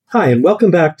Hi, and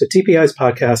welcome back to TPI's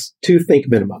podcast, To Think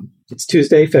Minimum. It's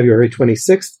Tuesday, February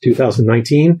 26th,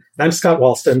 2019. I'm Scott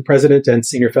Walston, President and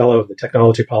Senior Fellow of the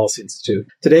Technology Policy Institute.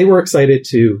 Today, we're excited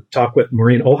to talk with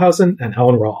Maureen Ohlhausen and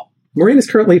Raul. Maureen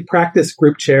is currently Practice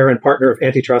Group Chair and Partner of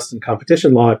Antitrust and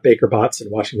Competition Law at Baker Botts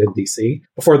in Washington, D.C.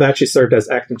 Before that, she served as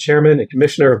Acting Chairman and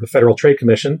Commissioner of the Federal Trade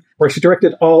Commission, where she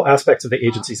directed all aspects of the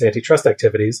agency's antitrust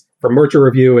activities, from merger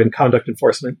review and conduct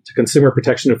enforcement to consumer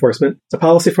protection enforcement to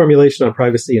policy formulation on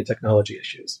privacy and technology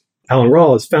issues.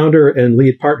 Raul is founder and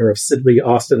lead partner of Sidley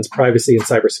Austin's privacy and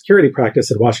cybersecurity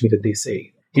practice in Washington,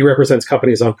 D.C. He represents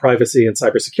companies on privacy and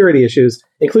cybersecurity issues,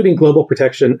 including global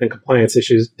protection and compliance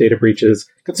issues, data breaches,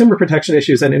 consumer protection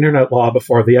issues, and internet law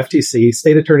before the FTC,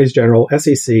 State Attorneys General,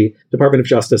 SEC, Department of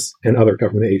Justice, and other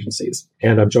government agencies.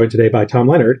 And I'm joined today by Tom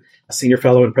Leonard, a Senior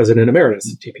Fellow and President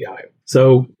Emeritus at TPI.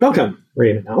 So welcome,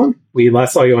 Maureen and Alan. We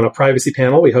last saw you on a privacy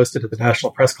panel we hosted at the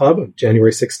National Press Club on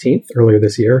January 16th, earlier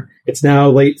this year. It's now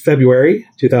late February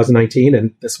 2019,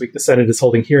 and this week the Senate is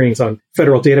holding hearings on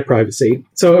federal data privacy.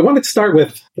 So I wanted to start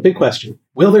with the big question.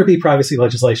 Will there be privacy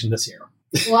legislation this year?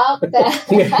 Well,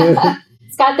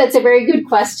 Scott, that's a very good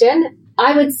question.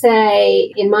 I would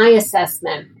say, in my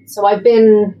assessment, so I've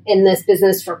been in this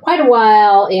business for quite a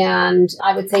while, and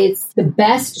I would say it's the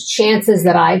best chances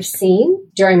that I've seen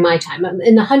during my time.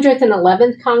 In the 100th and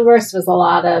 11th Congress was a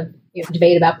lot of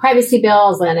debate about privacy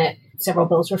bills, and several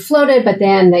bills were floated, but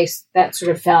then that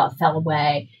sort of fell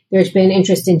away. There's been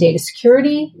interest in data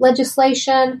security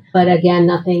legislation, but again,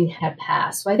 nothing had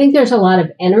passed. So I think there's a lot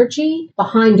of energy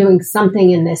behind doing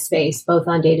something in this space, both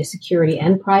on data security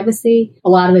and privacy. A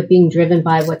lot of it being driven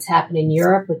by what's happened in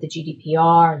Europe with the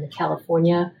GDPR and the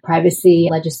California privacy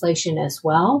legislation as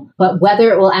well. But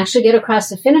whether it will actually get across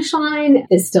the finish line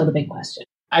is still the big question.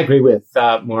 I agree with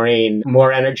Maureen.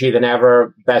 More energy than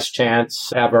ever, best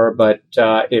chance ever. But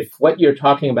if what you're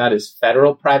talking about is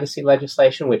federal privacy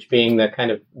legislation, which being the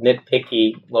kind of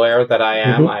nitpicky lawyer that I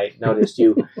am, I noticed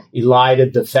you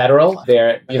elided the federal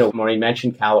there. Maureen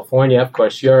mentioned California, of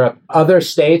course, Europe. Other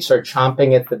states are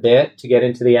chomping at the bit to get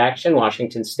into the action.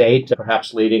 Washington State,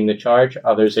 perhaps leading the charge,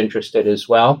 others interested as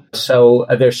well. So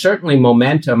there's certainly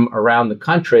momentum around the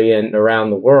country and around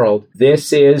the world.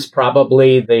 This is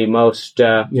probably the most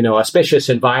auspicious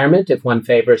environment if one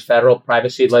favors federal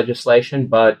privacy legislation,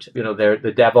 but,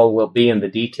 the devil will be in the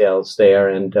details there,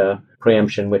 and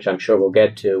preemption, which I'm sure we'll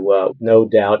get to, no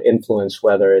doubt influence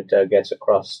whether it gets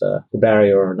across the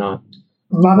barrier or not.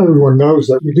 Not everyone knows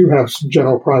that we do have some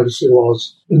general privacy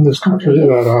laws in this country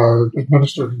that are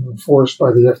administered and enforced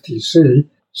by the FTC.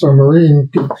 So, Maureen,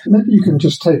 maybe you can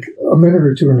just take a minute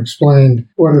or two and explain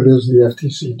what it is the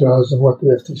FTC does and what the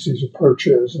FTC's approach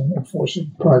is in enforcing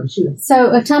privacy.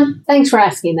 So, Tom, thanks for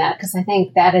asking that, because I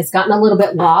think that has gotten a little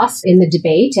bit lost in the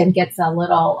debate and gets a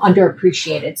little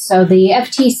underappreciated. So the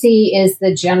FTC is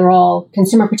the General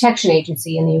Consumer Protection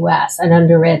Agency in the U.S., and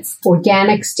under its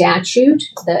organic statute,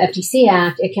 the FTC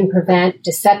Act, it can prevent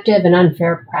deceptive and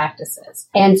unfair practices.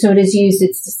 And so it has used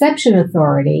its deception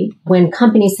authority when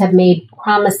companies have made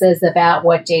promises about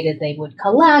what data they would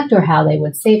collect or how they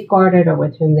would safeguard it or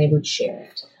with whom they would share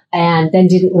it, and then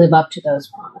didn't live up to those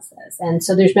promises. And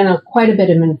so there's been quite a bit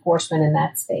of enforcement in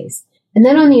that space. And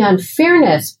then on the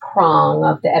unfairness prong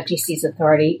of the FTC's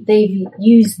authority, they've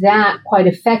used that quite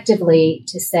effectively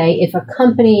to say if a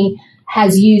company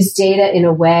has used data in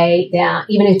a way that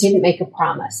even if it didn't make a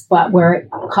promise, but where it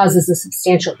causes a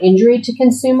substantial injury to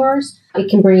consumers, it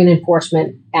can bring an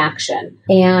enforcement action.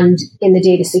 And in the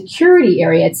data security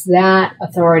area, it's that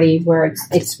authority where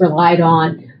it's relied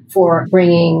on for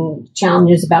bringing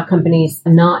challenges about companies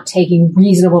not taking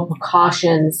reasonable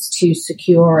precautions to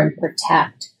secure and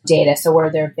protect data. So where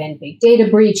there have been big data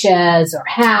breaches or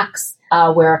hacks,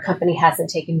 where a company hasn't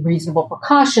taken reasonable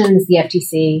precautions, the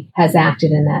FTC has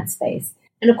acted in that space.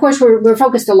 And of course, we're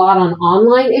focused a lot on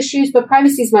online issues, but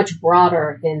privacy is much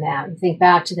broader than that. You think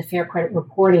back to the Fair Credit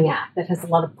Reporting Act that has a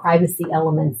lot of privacy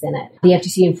elements in it. The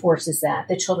FTC enforces that.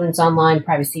 The Children's Online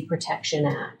Privacy Protection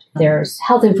Act. There's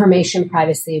health information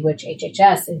privacy, which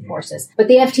HHS enforces. But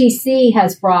the FTC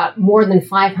has brought more than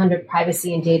 500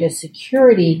 privacy and data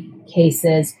security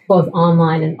cases, both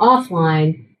online and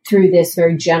offline, through this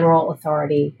very general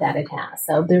authority that it has.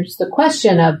 So there's the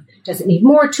question of, does it need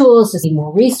more tools? Does it need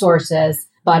more resources?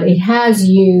 But it has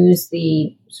used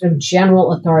the sort of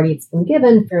general authority it's been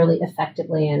given fairly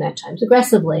effectively and at times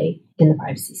aggressively in the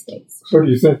privacy space. So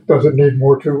do you think, does it need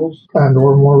more tools and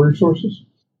or more resources?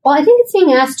 Well, I think it's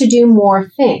being asked to do more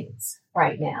things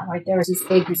right now. Right? There's this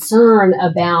big concern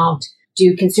about,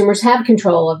 do consumers have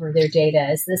control over their data?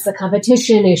 Is this a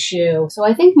competition issue? So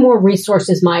I think more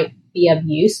resources might be of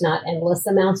use, not endless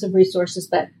amounts of resources,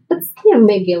 but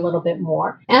maybe a little bit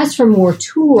more. As for more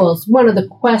tools, one of the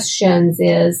questions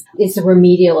is the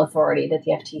remedial authority that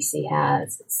the FTC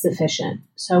has sufficient?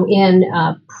 So in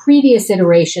previous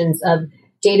iterations of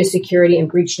data security and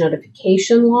breach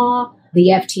notification law, the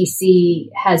FTC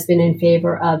has been in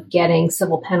favor of getting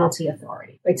civil penalty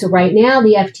authority. Right? So right now,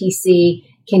 the FTC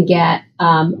can get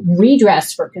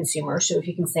redress for consumers. So if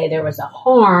you can say there was a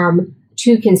harm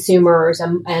to consumers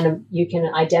and you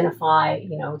can identify,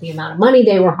 the amount of money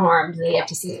they were harmed, the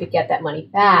FTC could get that money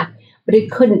back. But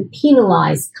it couldn't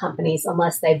penalize companies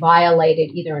unless they violated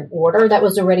either an order that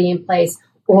was already in place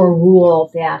or a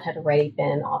rule that had already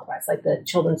been authorized, like the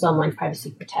Children's Online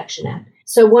Privacy Protection Act.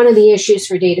 So one of the issues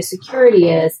for data security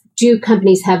is, do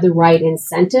companies have the right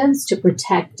incentives to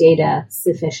protect data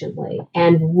sufficiently?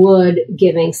 And would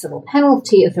giving civil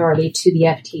penalty authority to the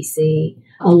FTC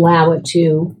allow it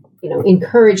to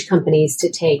encourage companies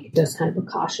to take those kind of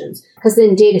precautions? Because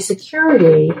in data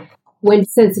security, when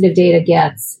sensitive data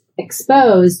gets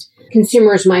exposed,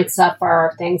 consumers might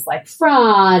suffer things like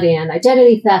fraud and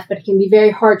identity theft, but it can be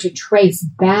very hard to trace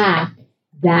back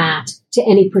that to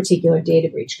any particular data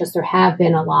breach, because there have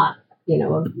been a lot,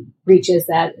 of breaches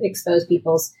that expose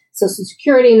people's social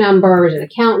security numbers and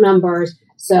account numbers.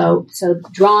 So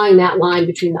drawing that line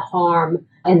between the harm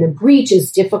and the breach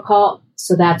is difficult.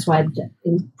 So that's why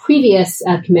in previous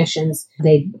commissions,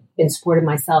 they've been supported,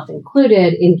 myself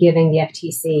included, in giving the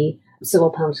FTC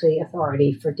civil penalty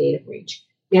authority for data breach.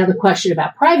 Now, the question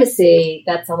about privacy,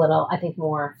 that's a little, I think,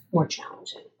 more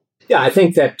challenging. Yeah, I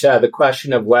think that the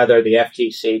question of whether the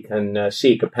FTC can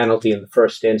seek a penalty in the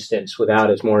first instance without,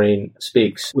 as Maureen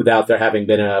speaks, without there having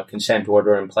been a consent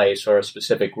order in place or a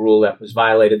specific rule that was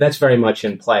violated, that's very much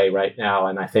in play right now.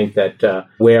 And I think that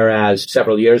whereas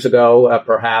several years ago,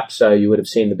 perhaps you would have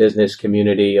seen the business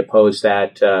community oppose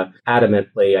that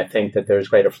adamantly, I think that there's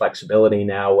greater flexibility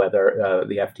now whether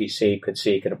the FTC could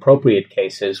seek in appropriate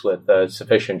cases with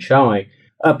sufficient showing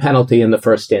a penalty in the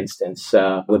first instance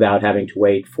without having to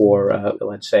wait for,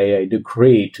 let's say, a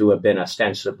decree to have been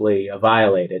ostensibly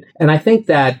violated. And I think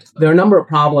that there are a number of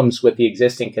problems with the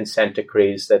existing consent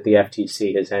decrees that the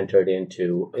FTC has entered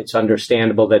into. It's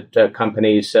understandable that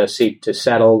companies seek to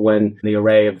settle when the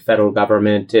array of the federal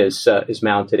government is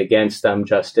mounted against them,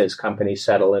 just as companies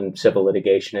settle in civil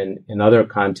litigation in other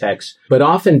contexts. But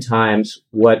oftentimes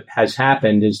what has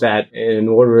happened is that in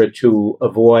order to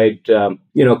avoid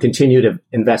continued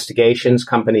investigations,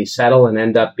 companies settle and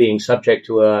end up being subject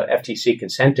to a FTC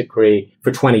consent decree for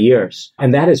 20 years.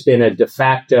 And that has been a de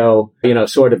facto,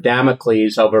 sort of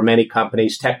Damocles over many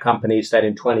companies, tech companies that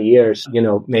in 20 years,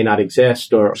 may not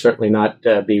exist or certainly not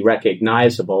be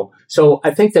recognizable. So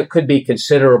I think there could be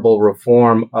considerable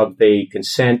reform of the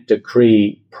consent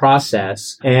decree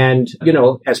process. And,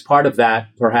 as part of that,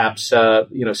 perhaps,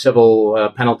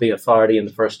 civil penalty authority in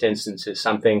the first instance is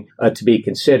something to be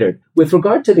considered. With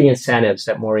regard to the incentives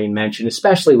that Maureen mentioned,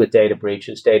 especially with data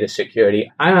breaches, data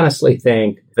security, I honestly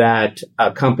think that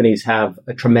companies have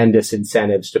tremendous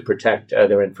incentives to protect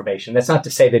their information. That's not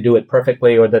to say they do it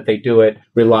perfectly or that they do it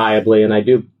reliably. And I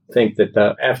do think that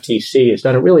the FTC has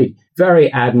done a really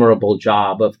very admirable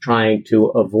job of trying to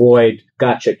avoid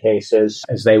gotcha cases,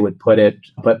 as they would put it,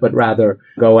 but rather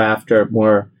go after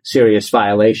more serious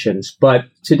violations. But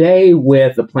today,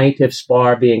 with the plaintiffs'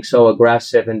 bar being so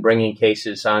aggressive in bringing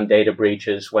cases on data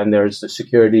breaches, when there's the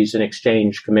Securities and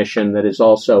Exchange Commission that is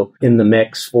also in the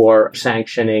mix for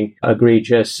sanctioning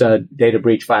egregious data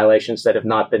breach violations that have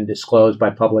not been disclosed by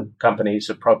public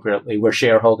companies appropriately, where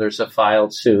shareholders have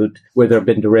filed suit, where there have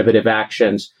been derivative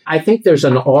actions, I think there's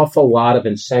an awful lot of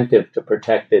incentive to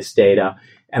protect this data.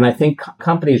 And I think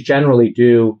companies generally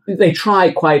they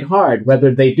try quite hard.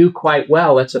 Whether they do quite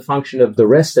well, that's a function of the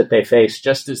risks that they face,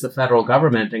 just as the federal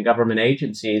government and government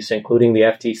agencies, including the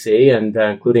FTC and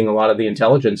including a lot of the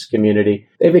intelligence community,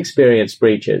 they've experienced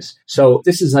breaches. So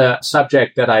this is a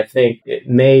subject that I think it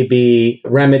may be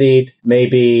remedied, may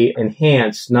be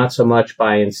enhanced, not so much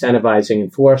by incentivizing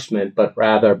enforcement, but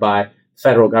rather by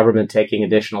federal government taking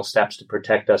additional steps to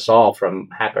protect us all from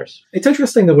hackers. It's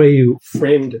interesting the way you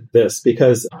framed this,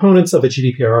 because opponents of a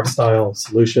GDPR-style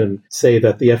solution say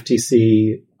that the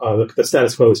FTC, the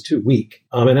status quo is too weak.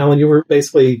 And Alan, you were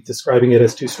basically describing it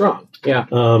as too strong. Yeah.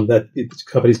 That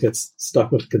companies get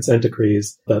stuck with consent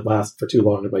decrees that last for too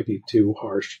long. It might be too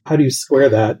harsh. How do you square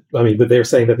that? I mean, they're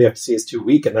saying that the FTC is too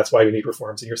weak and that's why we need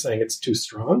reforms. And you're saying it's too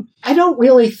strong? I don't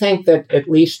really think that, at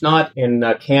least not in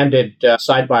candid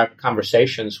sidebar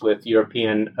conversations with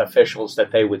European officials,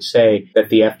 that they would say that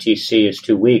the FTC is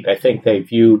too weak. I think they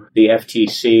view the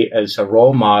FTC as a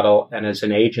role model and as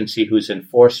an agency whose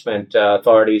enforcement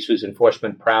authority authorities whose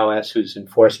enforcement prowess, whose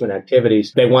enforcement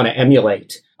activities they want to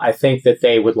emulate. I think that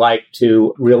they would like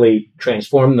to really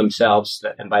transform themselves,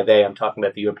 and by they I'm talking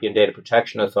about the European Data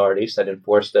Protection Authorities that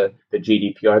enforce the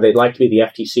GDPR. They'd like to be the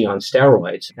FTC on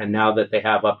steroids, and now that they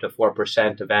have up to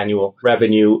 4% of annual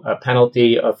revenue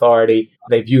penalty authority,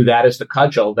 they view that as the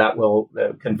cudgel that will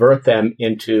convert them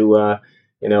into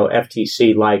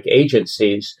FTC-like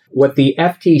agencies. What the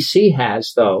FTC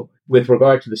has, though, with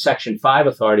regard to the Section 5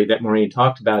 authority that Maureen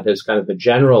talked about as kind of the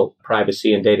general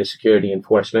privacy and data security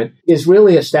enforcement, is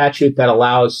really a statute that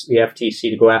allows the FTC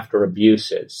to go after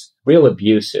abuses, real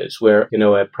abuses, where,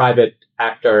 a private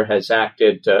actor has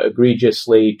acted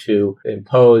egregiously to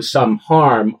impose some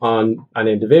harm on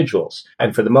individuals.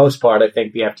 And for the most part, I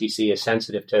think the FTC is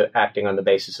sensitive to acting on the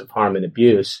basis of harm and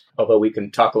abuse, although we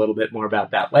can talk a little bit more about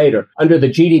that later. Under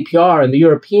the GDPR and the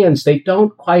Europeans, they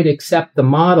don't quite accept the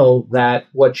model that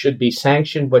what should be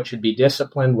sanctioned, what should be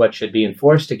disciplined, what should be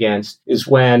enforced against is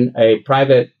when a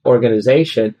private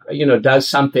organization, does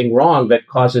something wrong that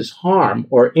causes harm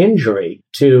or injury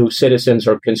to citizens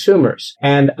or consumers.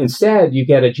 And instead, you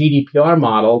get a GDPR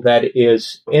model that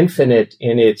is infinite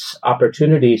in its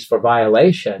opportunities for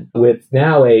violation, with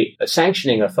now a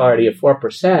sanctioning authority of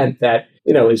 4% that,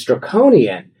 is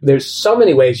draconian. There's so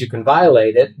many ways you can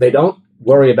violate it. They don't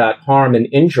worry about harm and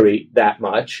injury that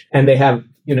much, and they have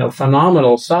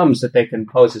phenomenal sums that they can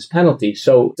pose as penalties.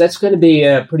 So that's going to be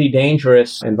a pretty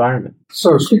dangerous environment.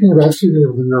 So speaking of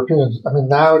the Europeans,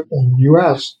 now in the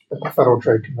U.S., the Federal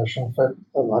Trade Commission, I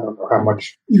don't know how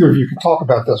much either of you can talk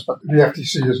about this, but the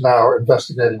FTC is now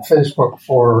investigating Facebook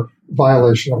for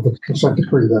violation of the consent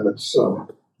decree that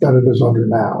it is under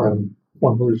now. And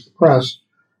one believes the press,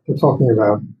 they're talking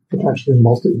about potentially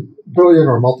multi-billion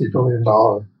or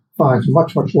multi-billion-dollar fines,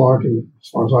 much, much larger, as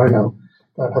far as I know,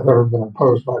 that have ever been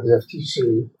imposed by the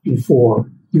FTC before.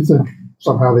 Do you think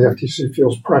somehow the FTC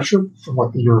feels pressure from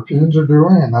what the Europeans are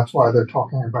doing, and that's why they're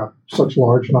talking about such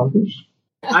large numbers?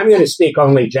 I'm going to speak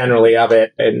only generally of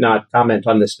it and not comment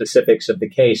on the specifics of the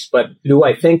case. But do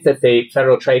I think that the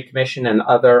Federal Trade Commission and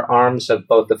other arms of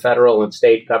both the federal and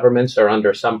state governments are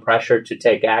under some pressure to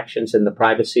take actions in the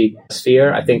privacy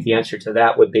sphere? I think the answer to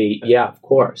that would be, yeah, of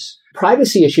course.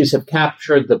 Privacy issues have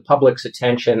captured the public's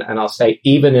attention, and I'll say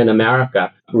even in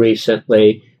America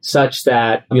recently, such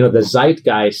that, the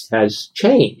zeitgeist has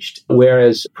changed.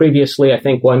 Whereas previously, I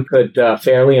think one could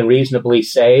fairly and reasonably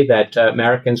say that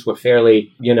Americans were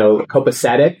fairly,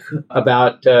 copacetic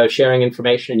about sharing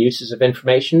information and uses of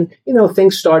information.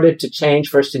 Things started to change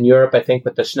first in Europe, I think,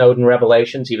 with the Snowden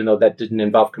revelations, even though that didn't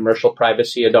involve commercial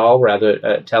privacy at all, rather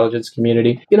intelligence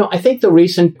community. I think the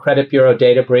recent credit bureau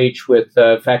data breach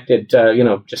affected,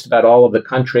 just about all of the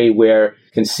country, where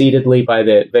concededly by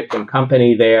the victim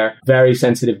company there, very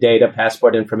sensitive data,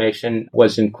 passport information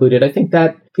was included. I think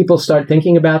that people start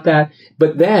thinking about that.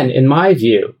 But then, in my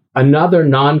view, another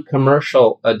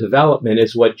non-commercial development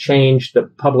is what changed the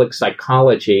public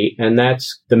psychology, and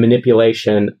that's the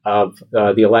manipulation of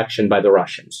the election by the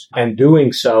Russians. And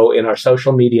doing so in our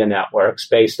social media networks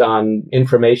based on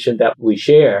information that we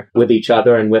share with each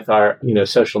other and with our,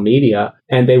 social media.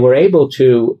 And they were able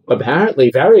to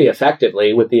apparently very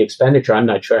effectively with the expenditure. I'm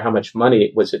not sure how much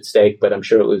money was at stake, but I'm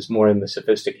sure it was more in the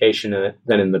sophistication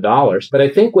than in the dollars. But I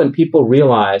think when people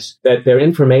realize that their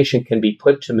information can be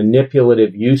put to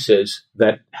manipulative uses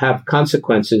that have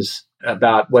consequences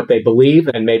about what they believe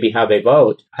and maybe how they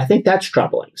vote, I think that's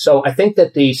troubling. So I think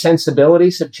that the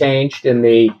sensibilities have changed in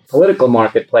the political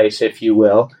marketplace, if you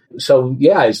will. So,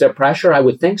 yeah, is there pressure? I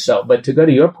would think so. But to go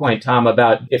to your point, Tom,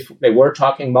 about if they were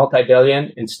talking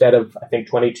multi-billion instead of, I think,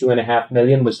 22.5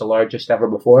 million was the largest ever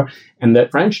before. And the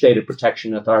French Data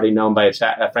Protection Authority, known by its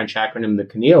French acronym, the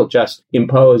CNIL, just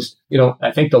imposed,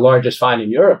 I think the largest fine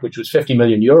in Europe, which was 50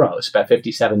 million euros, about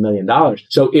 $57 million.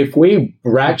 So if we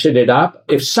ratchet it up,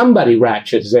 if somebody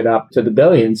ratchets it up to the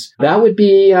billions, that would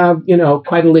be,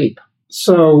 quite a leap.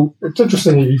 So it's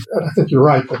interesting, and I think you're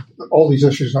right, that all these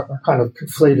issues are kind of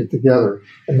conflated together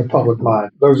in the public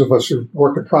mind. Those of us who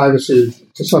work in privacy,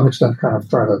 to some extent, kind of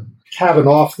try to cabin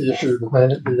off the issue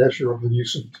of the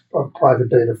use of private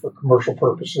data for commercial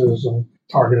purposes and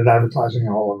targeted advertising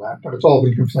and all of that. But it's all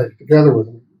been conflated together with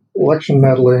election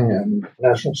meddling and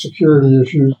national security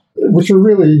issues, which are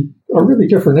really are really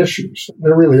different issues.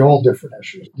 They're really all different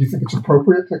issues. Do you think it's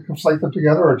appropriate to conflate them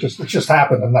together, or it just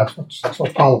happened and that's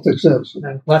what politics is?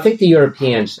 Well, I think the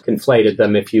Europeans conflated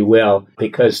them, if you will,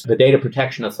 because the data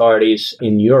protection authorities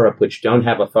in Europe, which don't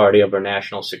have authority over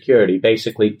national security,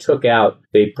 basically took out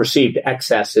the perceived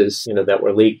excesses, that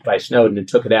were leaked by Snowden and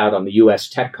took it out on the U.S.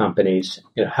 tech companies.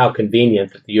 How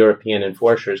convenient that the European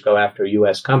enforcers go after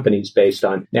U.S. companies based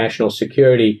on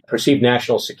perceived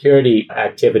national security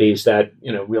activities that,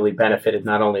 really benefited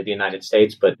not only the United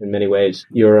States, but in many ways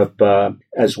Europe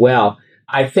as well.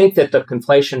 I think that the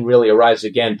conflation really arises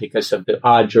again because of the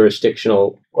odd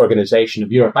jurisdictional organization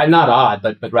of Europe. Not odd,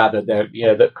 but rather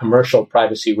the commercial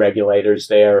privacy regulators,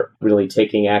 they're really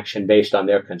taking action based on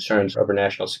their concerns over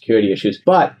national security issues.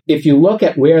 But if you look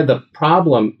at where the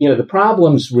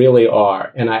problems really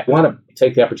are, and I want to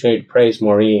take the opportunity to praise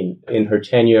Maureen in her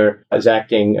tenure as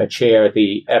acting chair at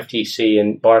the FTC,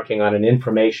 embarking on an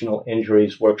informational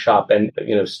injuries workshop and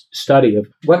study of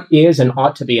what is and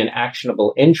ought to be an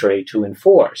actionable injury to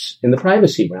enforce in the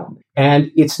privacy realm.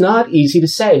 And it's not easy to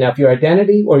say. Now, if your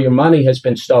identity or your money has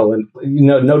been stolen,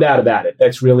 no doubt about it,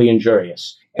 that's really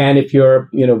injurious. And if your,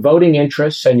 voting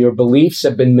interests and your beliefs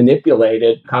have been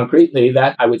manipulated concretely,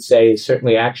 that I would say is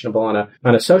certainly actionable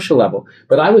on a social level.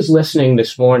 But I was listening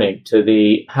this morning to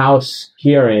the House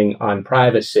hearing on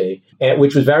privacy,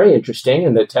 which was very interesting,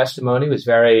 and the testimony was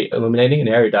very illuminating and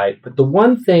erudite. But the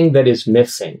one thing that is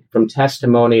missing from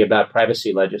testimony about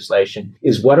privacy legislation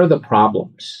is what are the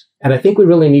problems? And I think we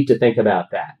really need to think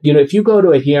about that. If you go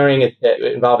to a hearing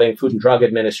involving Food and Drug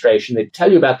Administration, they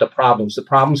tell you about the problems. The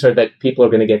problems are that people are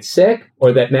going to get sick,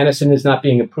 or that medicine is not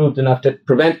being improved enough to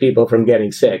prevent people from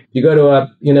getting sick. You go to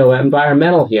an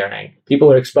environmental hearing,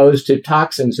 people are exposed to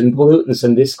toxins and pollutants,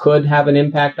 and this could have an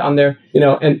impact on their,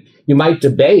 and you might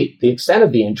debate the extent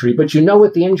of the injury, but you know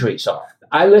what the injuries are.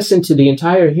 I listened to the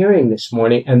entire hearing this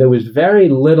morning, and there was very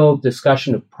little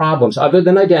discussion of problems other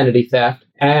than identity theft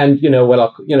and, what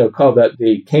I'll, call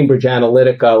the Cambridge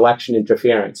Analytica election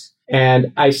interference.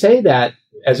 And I say that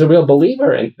as a real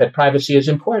believer in that privacy is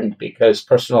important because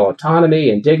personal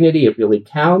autonomy and dignity, it really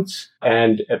counts.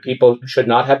 And people should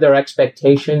not have their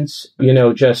expectations,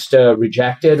 just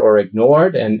rejected or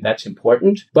ignored. And that's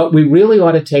important. But we really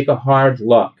ought to take a hard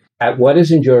look at what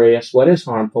is injurious, what is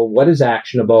harmful, what is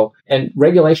actionable, and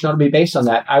regulation ought to be based on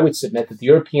that. I would submit that the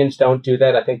Europeans don't do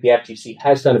that. I think the FTC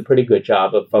has done a pretty good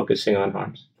job of focusing on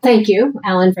harms. Thank you,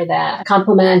 Alan, for that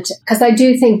compliment, because I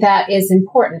do think that is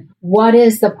important. What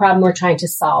is the problem we're trying to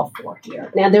solve for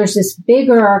here? Now, there's this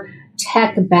bigger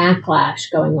tech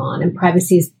backlash going on, and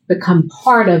privacy has become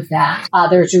part of that.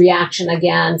 There's a reaction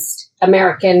against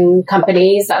American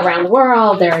companies around the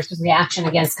world. There's a reaction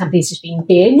against companies just being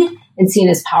big and seen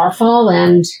as powerful.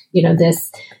 And,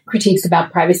 this critiques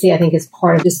about privacy, I think, is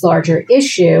part of this larger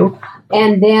issue.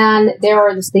 And then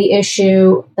there is the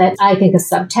issue that I think is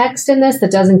subtext in this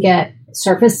that doesn't get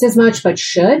surfaced as much, but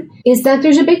should, is that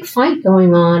there's a big fight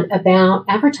going on about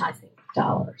advertising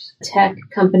dollars. Tech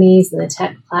companies and the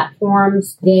tech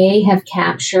platforms, they have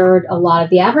captured a lot of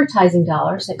the advertising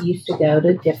dollars that used to go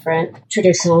to different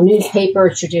traditional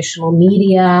newspapers, traditional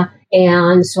media.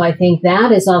 And so I think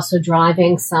that is also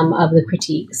driving some of the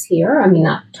critiques here. I mean,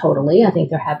 not totally. I think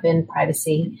there have been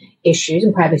privacy issues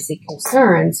and privacy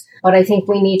concerns, but I think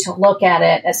we need to look at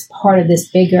it as part of this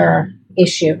bigger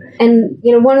issue. And,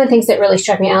 one of the things that really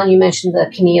struck me, Alan, you mentioned the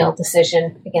Keneal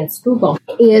decision against Google,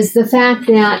 is the fact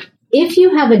that if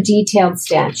you have a detailed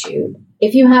statute,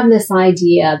 if you have this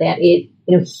idea that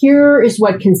here is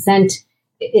what consent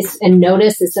is and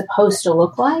notice is supposed to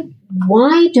look like,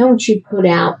 why don't you put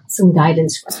out some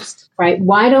guidance first, right?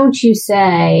 Why don't you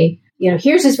say,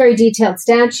 here's this very detailed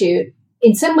statute.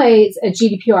 In some ways, a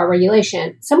GDPR regulation,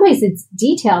 in some ways it's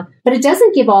detailed, but it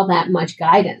doesn't give all that much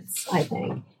guidance, I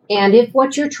think. And if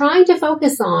what you're trying to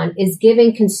focus on is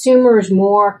giving consumers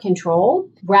more control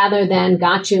rather than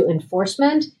got-you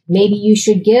enforcement, maybe you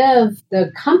should give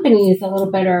the companies a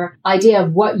little better idea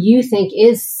of what you think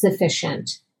is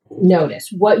sufficient notice,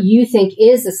 what you think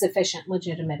is a sufficient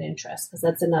legitimate interest, because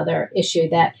that's another issue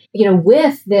that,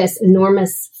 with this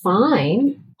enormous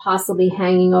fine possibly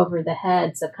hanging over the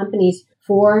heads of companies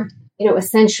for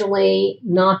essentially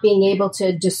not being able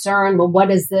to discern, well, what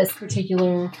does this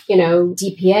particular,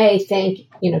 DPA think,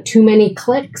 too many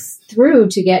clicks through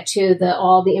to get to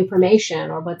all the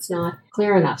information or what's not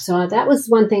clear enough. So that was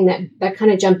one thing that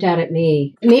kind of jumped out at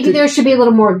me. Maybe there should be a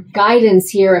little more guidance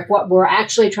here if what we're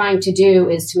actually trying to do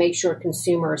is to make sure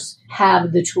consumers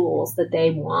have the tools that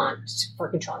they want for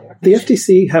controlling our The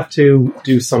FTC have to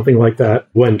do something like that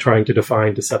when trying to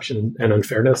define deception and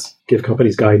unfairness, give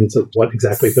companies guidance of what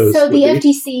exactly those So the would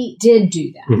be. FTC did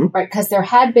do that, right? Because there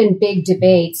had been big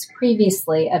debates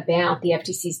previously about the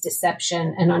FTC's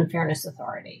deception and unfairness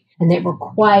authority. And they were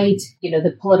quite,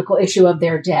 the political issue of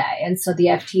their day. And so the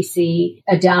FTC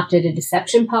adopted a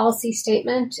deception policy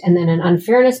statement and then an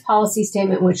unfairness policy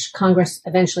statement, which Congress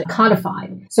eventually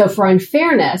codified. So for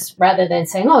unfairness, rather than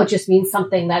saying, it just means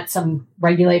something that some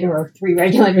regulator or three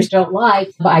regulators don't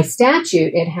like, by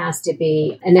statute, it has to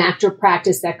be an act or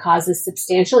practice that causes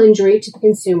substantial injury to the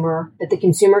consumer that the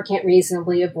consumer can't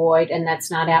reasonably avoid, and that's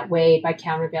not outweighed by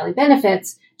countervailing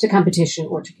benefits to competition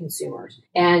or to consumers.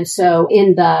 And so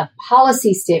in the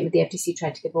policy statement, the FTC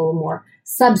tried to give a little more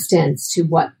substance to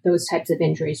what those types of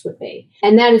injuries would be.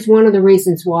 And that is one of the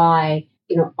reasons why,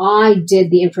 I did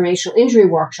the informational injury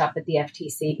workshop at the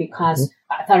FTC because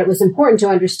I thought it was important to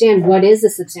understand what is a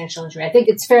substantial injury. I think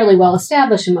it's fairly well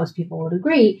established and most people would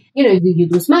agree. You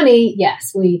lose money.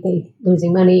 Yes, we think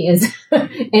losing money is an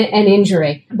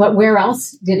injury. But where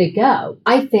else did it go?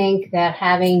 I think that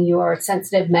having your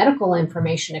sensitive medical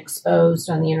information exposed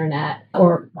on the internet,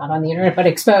 or not on the internet, but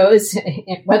exposed,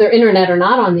 whether internet or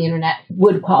not on the internet,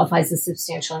 would qualify as a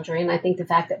substantial injury. And I think the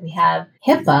fact that we have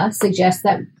HIPAA suggests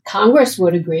that Congress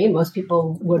would agree, most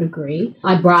people would agree.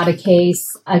 I brought a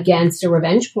case against a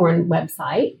revenge porn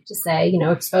website to say,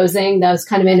 exposing those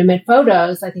kind of intimate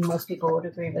photos, I think most people would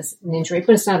agree was an injury,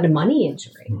 but it's not a money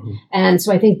injury. Mm-hmm. And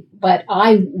so I think, but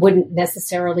I wouldn't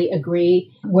necessarily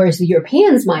agree, whereas the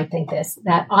Europeans might think this,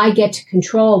 that I get to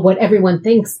control what everyone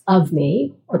thinks of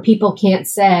me, or people can't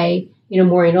say,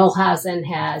 Maureen Ohlhausen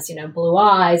has, blue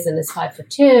eyes and is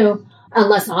 5'2",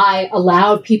 unless I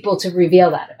allowed people to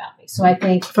reveal that about me. So I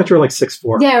think... I thought you were like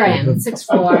 6'4". There I am,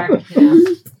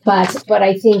 6'4". But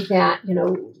I think that,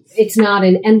 it's not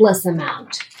an endless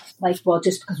amount.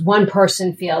 Just because one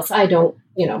person feels, I don't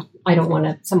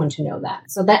want someone to know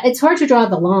that. So that it's hard to draw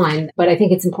the line, but I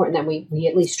think it's important that we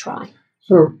at least try.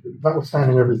 So,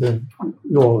 notwithstanding everything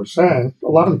you all are saying,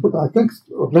 I think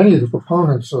many of the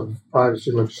proponents of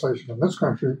privacy legislation in this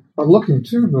country are looking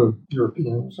to the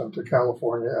Europeans and to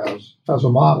California as a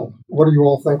model. What do you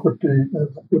all think would be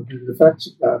the effects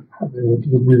of that? Would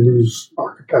we lose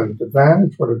our competitive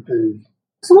advantage? Would it be...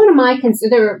 So one of my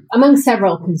among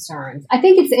several concerns, I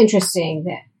think it's interesting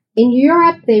that in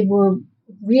Europe, they were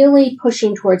really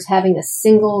pushing towards having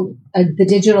the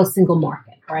digital single market.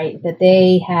 Right, that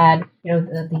they had,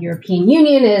 the European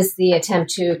Union is the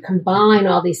attempt to combine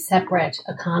all these separate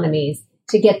economies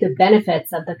to get the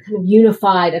benefits of the kind of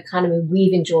unified economy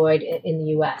we've enjoyed in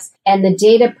the U.S. And the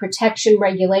data protection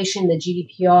regulation, the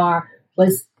GDPR,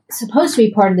 was supposed to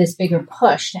be part of this bigger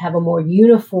push to have a more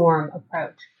uniform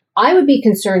approach. I would be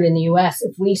concerned in the U.S.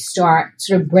 if we start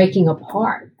sort of breaking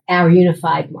apart our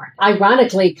unified market,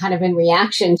 ironically, kind of in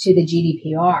reaction to the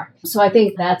GDPR. So I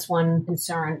think that's one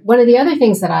concern. One of the other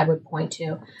things that I would point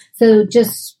to, so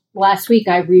just last week,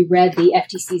 I reread the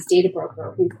FTC's data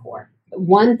broker report.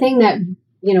 One thing that,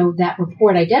 that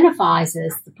report identifies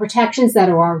is the protections that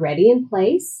are already in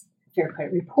place, Fair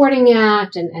Credit Reporting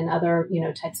Act and other,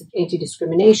 types of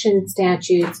anti-discrimination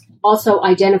statutes, also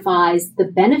identifies the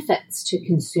benefits to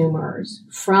consumers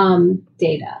from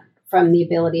data, from the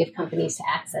ability of companies to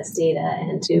access data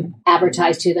and to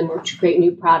advertise to them or to create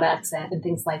new products and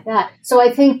things like that. So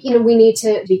I think, we need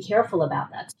to be careful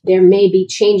about that. There may be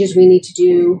changes we need to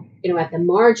do, at the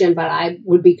margin, but I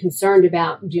would be concerned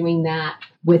about doing that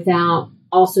without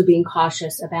also being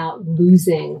cautious about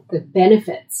losing the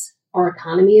benefits our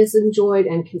economy has enjoyed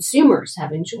and consumers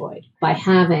have enjoyed by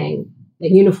having a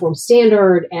uniform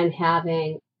standard and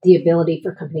having the ability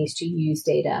for companies to use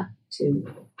data to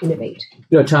innovate.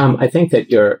 Tom, I think that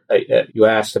you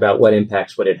asked about what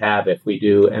impacts would it have if we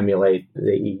do emulate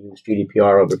the EU's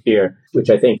GDPR over here, which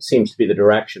I think seems to be the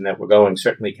direction that we're going.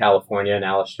 Certainly California and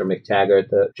Alistair McTaggart,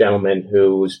 the gentleman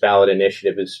whose ballot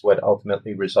initiative is what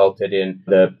ultimately resulted in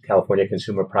the California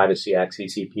Consumer Privacy Act,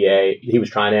 CCPA. He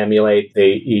was trying to emulate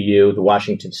the EU. The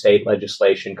Washington state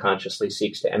legislation consciously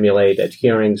seeks to emulate at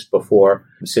hearings before.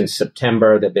 Since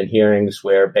September, there have been hearings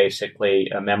where basically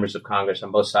members of Congress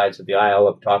on both sides of the aisle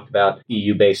have talked about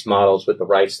EU-based models with the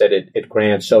rights that it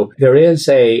grants. So there is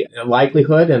a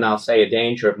likelihood, and I'll say a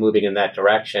danger of moving in that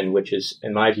direction, which is,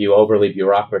 in my view, overly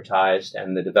bureaucratized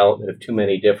and the development of too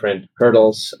many different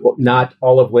hurdles, not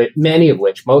all of which,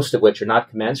 most of which are not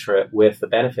commensurate with the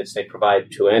benefits they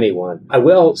provide to anyone. I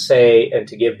will say, and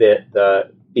to give the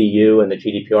EU and the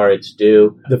GDPR it's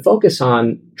due. The focus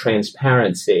on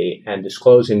transparency and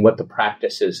disclosing what the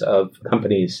practices of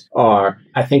companies are,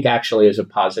 I think actually is a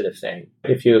positive thing.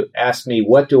 If you ask me,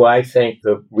 what do I think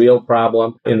the real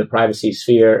problem in the privacy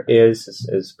sphere is,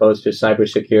 as opposed to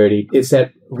cybersecurity, is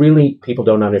that really people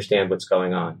don't understand what's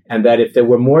going on. And that if there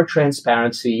were more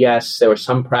transparency, yes, there were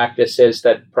some practices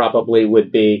that probably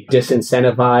would be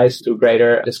disincentivized through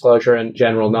greater disclosure and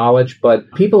general knowledge.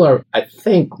 But people are, I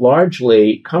think,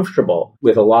 largely comfortable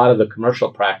with a lot of the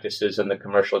commercial practices and the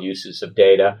commercial uses of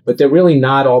data, but they're really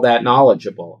not all that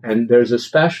knowledgeable. And there's,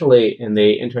 especially in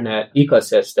the internet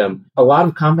ecosystem, a lot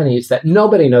of companies that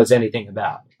nobody knows anything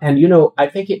about. And, I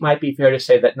think it might be fair to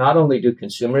say that not only do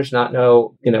consumers not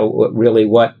know, really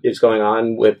what is going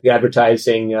on with the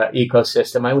advertising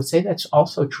ecosystem, I would say that's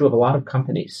also true of a lot of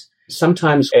companies.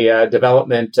 Sometimes a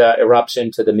development erupts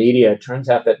into the media. It turns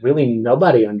out that really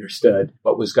nobody understood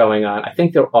what was going on. I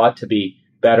think there ought to be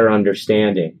better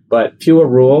understanding, but fewer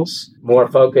rules, more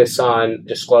focus on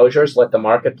disclosures, let the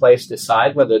marketplace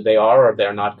decide whether they are or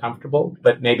they're not comfortable,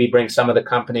 but maybe bring some of the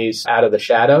companies out of the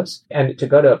shadows. And to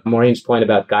go to Maureen's point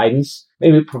about guidance,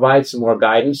 maybe provide some more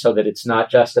guidance so that it's not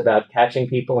just about catching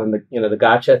people and the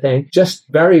gotcha thing. Just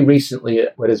very recently,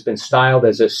 what has been styled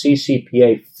as a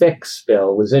CCPA fix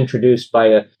bill was introduced by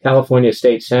a California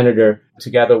state senator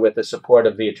together with the support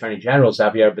of the Attorney General,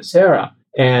 Xavier Becerra.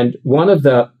 And one of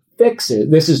the fixes,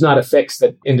 this is not a fix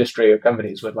that industry or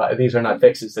companies would like. These are not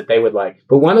fixes that they would like.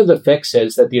 But one of the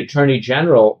fixes that the Attorney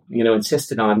General,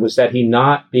 insisted on was that he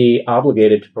not be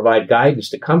obligated to provide guidance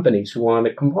to companies who want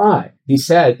to comply. He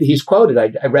said, he's quoted,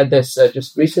 I read this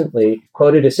just recently,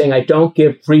 quoted as saying, "I don't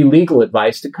give free legal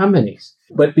advice to companies."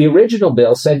 But the original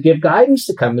bill said give guidance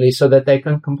to companies so that they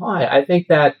can comply. I think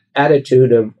that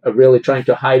attitude of really trying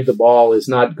to hide the ball is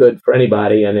not good for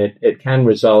anybody, and it can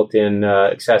result in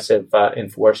excessive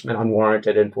enforcement,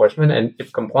 unwarranted enforcement. And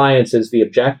if compliance is the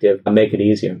objective, make it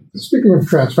easier. Speaking of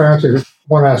transparency,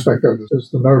 one aspect of this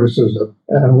is the notices,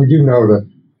 and we do know that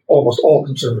almost all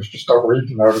consumers just don't read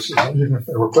the notices, even if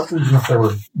they were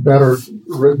better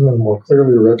written and more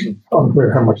clearly written.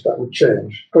 Unclear how much that would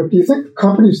change. But do you think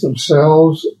companies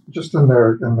themselves, just in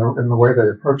the way they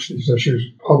approach these issues,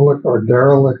 public or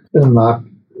derelict in not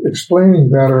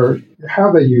explaining better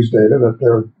how they use data?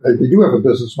 That they do have a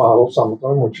business model, some of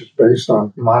them, which is based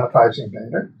on monetizing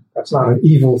data. That's not an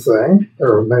evil thing.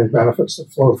 There are many benefits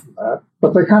that flow from that.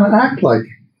 But they kind of act like,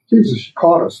 Jesus, you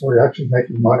caught us. We're actually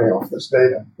making money off this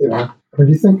data. Do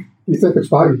you think it's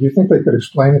valuable? Do you think they could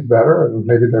explain it better, and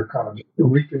maybe they're kind of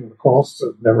reaping the costs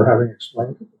of never having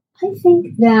explained it? I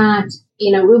think that,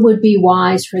 it would be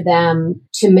wise for them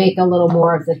to make a little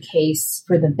more of the case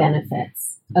for the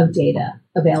benefits of data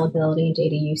availability and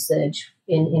data usage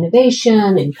in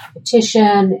innovation and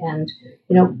competition, and,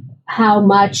 how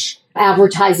much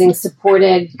advertising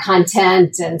supported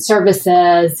content and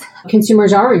services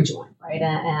consumers are enjoying. Right.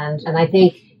 And I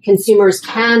think consumers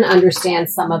can understand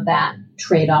some of that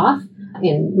trade-off,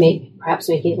 and perhaps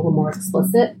making it a little more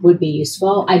explicit would be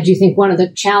useful. I do think one of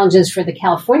the challenges for the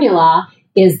California law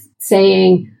is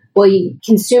saying, well,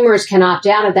 consumers can opt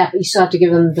out of that, but you still have to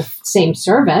give them the same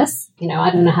service.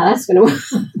 I don't know how that's going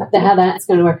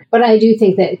to work. But I do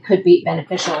think that it could be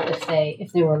beneficial if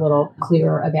they were a little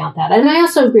clearer about that. And I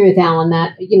also agree with Alan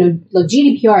that, the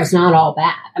GDPR is not all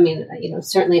bad. I mean,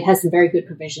 certainly it has some very good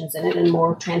provisions in it, and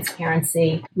more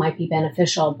transparency might be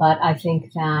beneficial. But I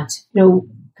think that,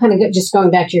 just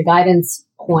going back to your guidance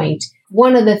point,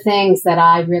 one of the things that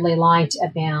I really liked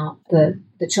about the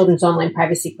Children's Online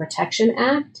Privacy Protection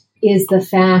Act is the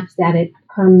fact that it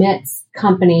permits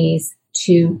companies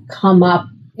to come up.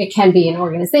 It can be an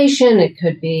organization, it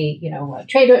could be, a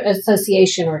trade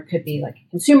association, or it could be like a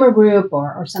consumer group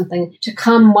or something, to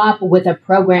come up with a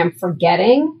program for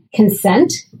getting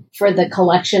consent for the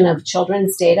collection of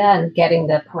children's data and getting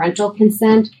the parental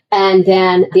consent. And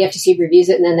then the FTC reviews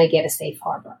it, and then they get a safe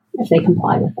harbor if they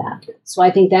comply with that. So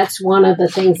I think that's one of the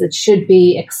things that should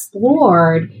be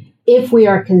explored if we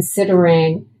are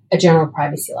considering a general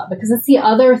privacy law, because it's the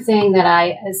other thing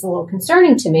that is a little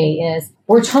concerning to me is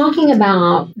we're talking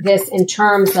about this in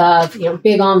terms of,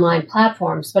 big online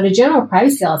platforms, but a general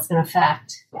privacy law is going to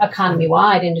affect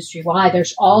economy-wide, industry-wide.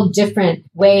 There's all different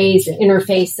ways and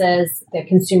interfaces that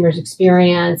consumers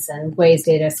experience and ways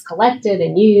data is collected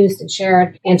and used and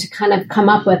shared, and to kind of come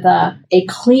up with a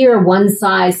clear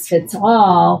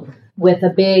one-size-fits-all with a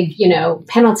big,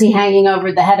 penalty hanging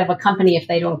over the head of a company if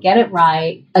they don't get it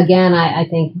right. Again, I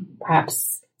think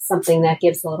perhaps something that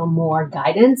gives a little more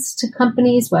guidance to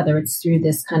companies, whether it's through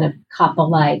this kind of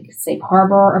COPPA-like safe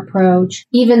harbor approach.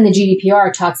 Even the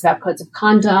GDPR talks about codes of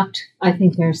conduct. I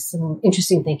think there's some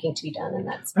interesting thinking to be done in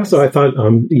that space. So I thought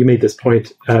you made this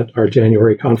point at our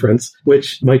January conference,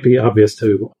 which might be obvious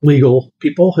to legal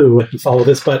people who follow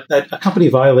this, but that a company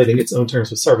violating its own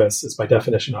terms of service is by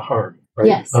definition a harm, right?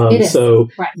 Yes, it is. So,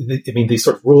 right. These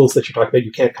sort of rules that you're talking about,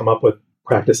 you can't come up with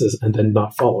practices and then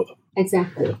not follow them.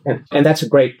 Exactly. And that's a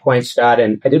great point, Scott.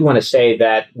 And I did want to say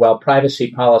that while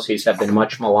privacy policies have been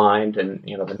much maligned and,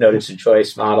 the notice and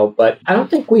choice model, but I don't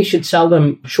think we should sell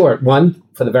them short. One,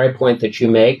 for the very point that you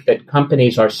make, that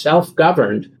companies are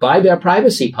self-governed by their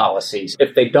privacy policies.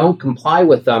 If they don't comply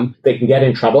with them, they can get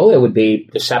in trouble. It would be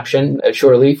deception,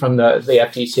 surely, from the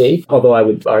FTC, although I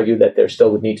would argue that there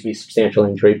still would need to be substantial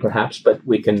injury, perhaps, but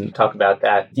we can talk about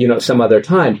that, some other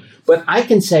time. But I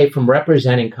can say from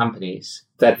representing companies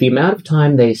that the amount of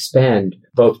time they spend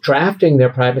both drafting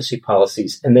their privacy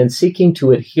policies and then seeking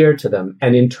to adhere to them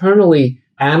and internally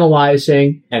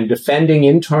analyzing and defending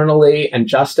internally and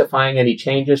justifying any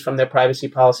changes from their privacy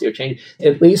policy or change,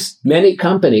 at least many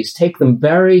companies take them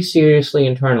very seriously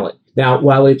internally. Now,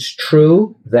 while it's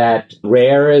true that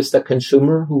rare is the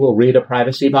consumer who will read a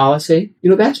privacy policy,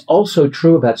 that's also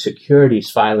true about securities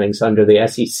filings under the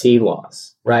SEC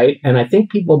laws, right? And I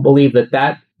think people believe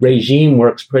that regime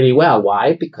works pretty well.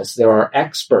 Why? Because there are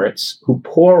experts who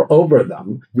pore over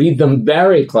them, read them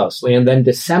very closely, and then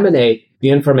disseminate the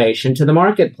information to the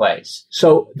marketplace.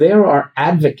 So there are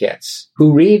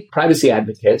privacy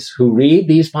advocates who read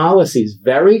these policies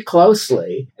very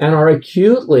closely and are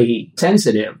acutely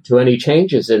sensitive to any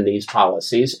changes in these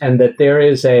policies, and that there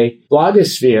is a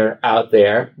blogosphere out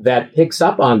there that picks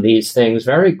up on these things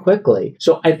very quickly.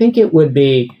 So I think it would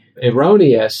be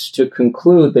erroneous to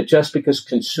conclude that just because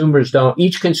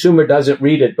each consumer doesn't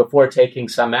read it before taking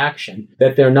some action,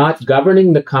 that they're not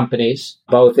governing the companies,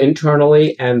 both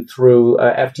internally and through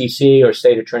FTC or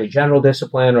state attorney general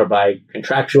discipline or by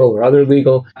contractual or other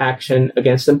legal action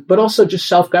against them, but also just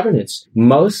self-governance.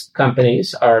 Most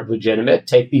companies are legitimate,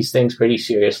 take these things pretty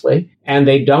seriously, and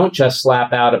they don't just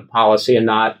slap out a policy and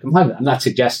not comply with it. I'm not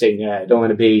suggesting, I don't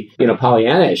want to be,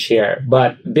 Pollyannish here,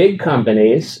 but big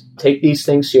companies take these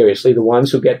things seriously. The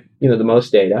ones who get, the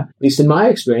most data, at least in my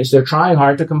experience, they're trying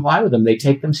hard to comply with them. They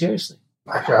take them seriously.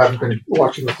 Actually, I haven't been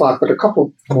watching the clock, but a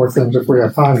couple more things, if we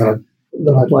have time,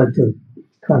 that I'd like to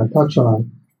kind of touch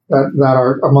on that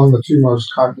are among the two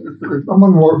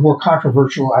among more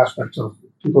controversial aspects of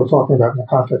people are talking about in the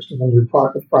context of the new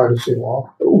privacy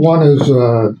law. One is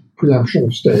preemption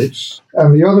of states,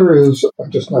 and the other is, I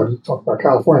just noted to talk about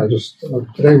California.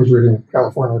 Today was reading the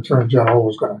California Attorney General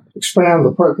was going to expand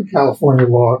the California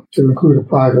law to include a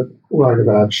private right of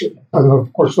action. And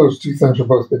of course, those two things are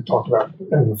both being talked about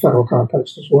in the federal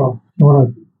context as well. You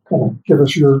want to kind of give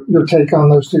us your take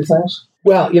on those two things?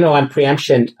 Well, on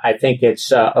preemption, I think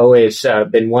it's always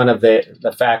been one of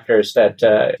the factors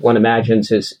that one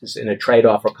imagines is in a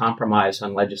trade-off or compromise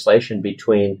on legislation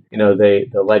between,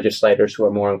 the legislators who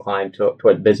are more inclined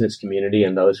toward the business community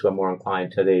and those who are more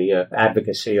inclined to the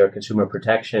advocacy or consumer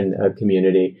protection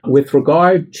community. With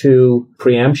regard to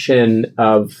preemption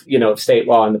of, state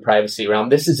law in the privacy realm,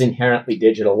 this is inherently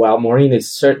digital. While Maureen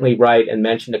is certainly right and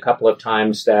mentioned a couple of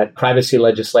times that privacy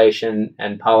legislation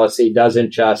and policy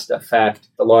doesn't just affect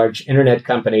the large internet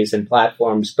companies and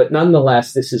platforms, but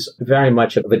nonetheless, this is very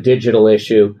much of a digital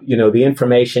issue. The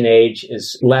information age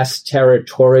is less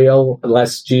territorial,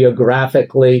 less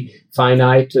geographically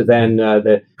finite than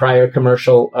the prior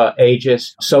commercial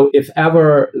ages. So if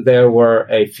ever there were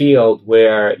a field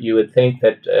where you would think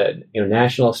that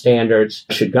national standards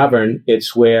should govern,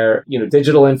 it's where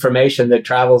digital information that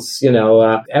travels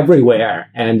everywhere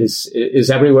and is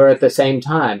everywhere at the same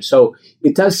time. So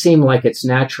it does seem like it's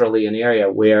naturally an area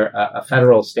where a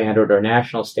federal standard or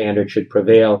national standard should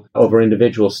prevail over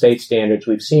individual state standards.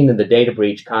 We've seen in the data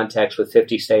breach context with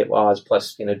 50 state laws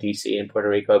plus DC and Puerto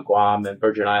Rico, Guam, and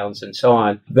Virgin Islands, and so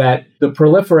on, that the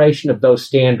proliferation of those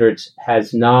standards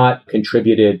has not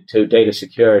contributed to data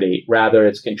security. Rather,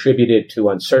 it's contributed to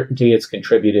uncertainty. It's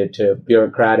contributed to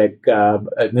bureaucratic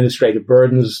administrative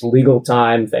burdens, legal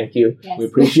time. Thank you. Yes. We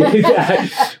appreciate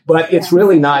that. But it's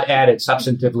really not added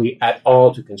substantively at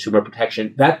all to consumer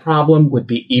protection. That problem would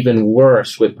be even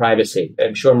worse with privacy.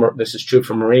 I'm sure this is true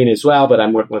for Maureen as well, but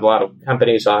I'm working with a lot of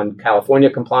companies on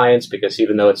California compliance because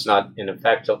even though it's not in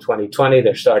effect till 2020,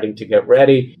 they're starting to get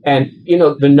ready. And,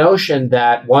 the notion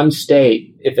that one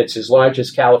state if it's as large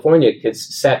as California, could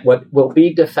set what will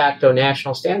be de facto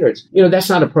national standards. That's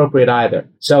not appropriate either.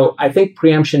 So I think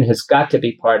preemption has got to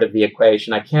be part of the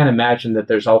equation. I can't imagine that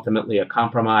there's ultimately a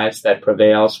compromise that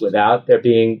prevails without there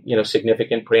being,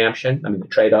 significant preemption. I mean, the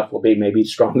trade-off will be maybe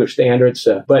stronger standards.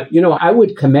 But I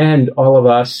would commend all of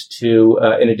us to,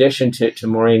 in addition to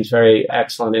Maureen's very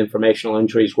excellent informational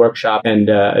injuries workshop and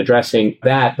addressing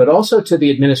that, but also to the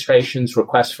administration's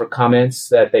request for comments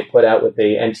that they put out with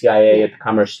the NTIA at the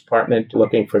Commerce Department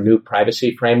looking for new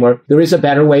privacy framework. There is a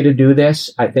better way to do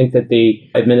this. I think that the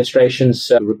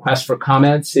administration's request for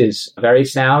comments is very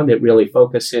sound. It really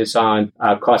focuses on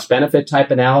cost-benefit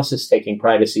type analysis, taking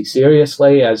privacy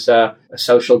seriously as a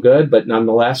social good, but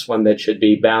nonetheless one that should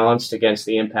be balanced against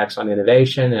the impacts on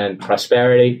innovation and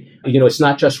prosperity. It's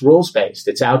not just rules-based,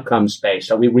 it's outcomes-based.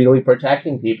 Are we really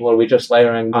protecting people, or are we just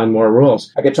layering on more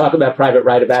rules? I could talk about private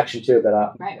right of action too, but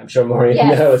I'm sure Maureen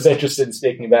is interested in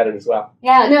speaking about it as well.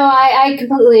 Yeah, no, I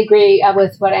completely agree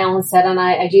with what Alan said, and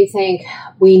I do think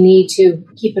we need to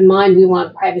keep in mind we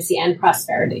want privacy and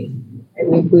prosperity.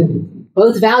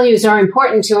 Both values are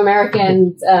important to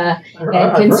American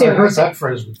consumers. I heard that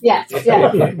phrase. Yes.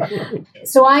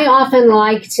 So I often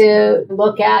like to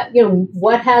look at,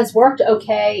 what has worked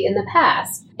okay in the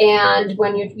past. And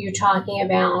when you're talking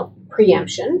about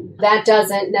preemption, that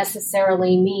doesn't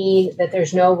necessarily mean that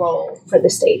there's no role for the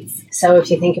states. So if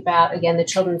you think about, again, the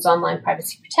Children's Online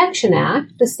Privacy Protection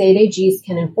Act, the state AGs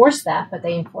can enforce that, but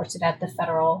they enforce it at the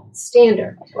federal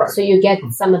standard. Right. So you get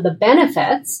some of the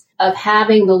benefits of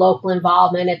having the local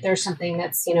involvement if there's something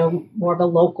that's, more of a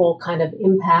local kind of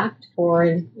impact or,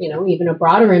 even a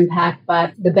broader impact,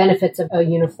 but the benefits of a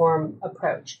uniform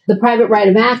approach. The private right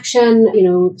of action,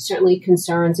 certainly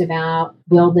concerns about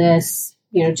will this,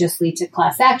 just lead to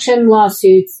class action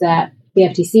lawsuits that the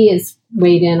FTC has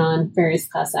weighed in on various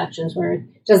class actions where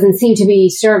it doesn't seem to be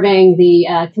serving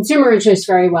the consumer interest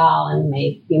very well and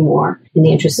may be more in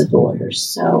the interest of the lawyers.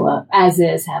 So as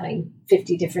is having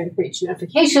 50 different breach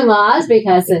notification laws,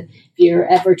 because if you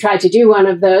ever tried to do one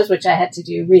of those, which I had to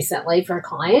do recently for a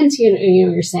client,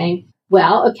 you're saying,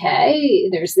 well, okay,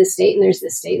 there's this state and there's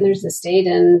this state and there's this state,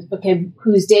 and okay,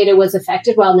 whose data was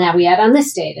affected? Well, now we add on this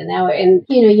state, and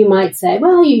you might say,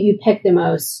 well, you pick the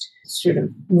most sort of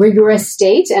rigorous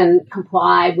state and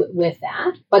comply with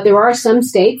that. But there are some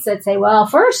states that say, well,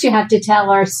 first you have to tell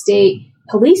our state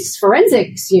police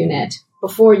forensics unit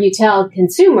before you tell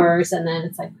consumers. And then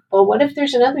it's like, well, what if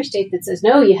there's another state that says,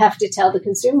 no, you have to tell the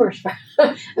consumers?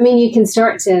 I mean, you can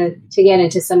start to get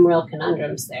into some real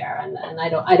conundrums there. And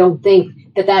I don't think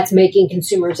that that's making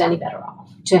consumers any better off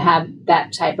to have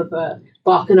that type of a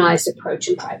balkanized approach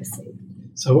in privacy.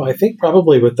 So I think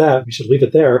probably with that, we should leave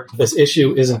it there. This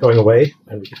issue isn't going away,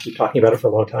 and we could keep talking about it for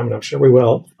a long time, and I'm sure we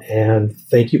will. And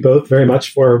thank you both very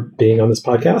much for being on this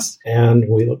podcast, and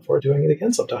we look forward to doing it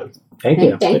again sometime. Thank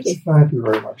you. Thank you. Thank you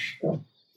very much.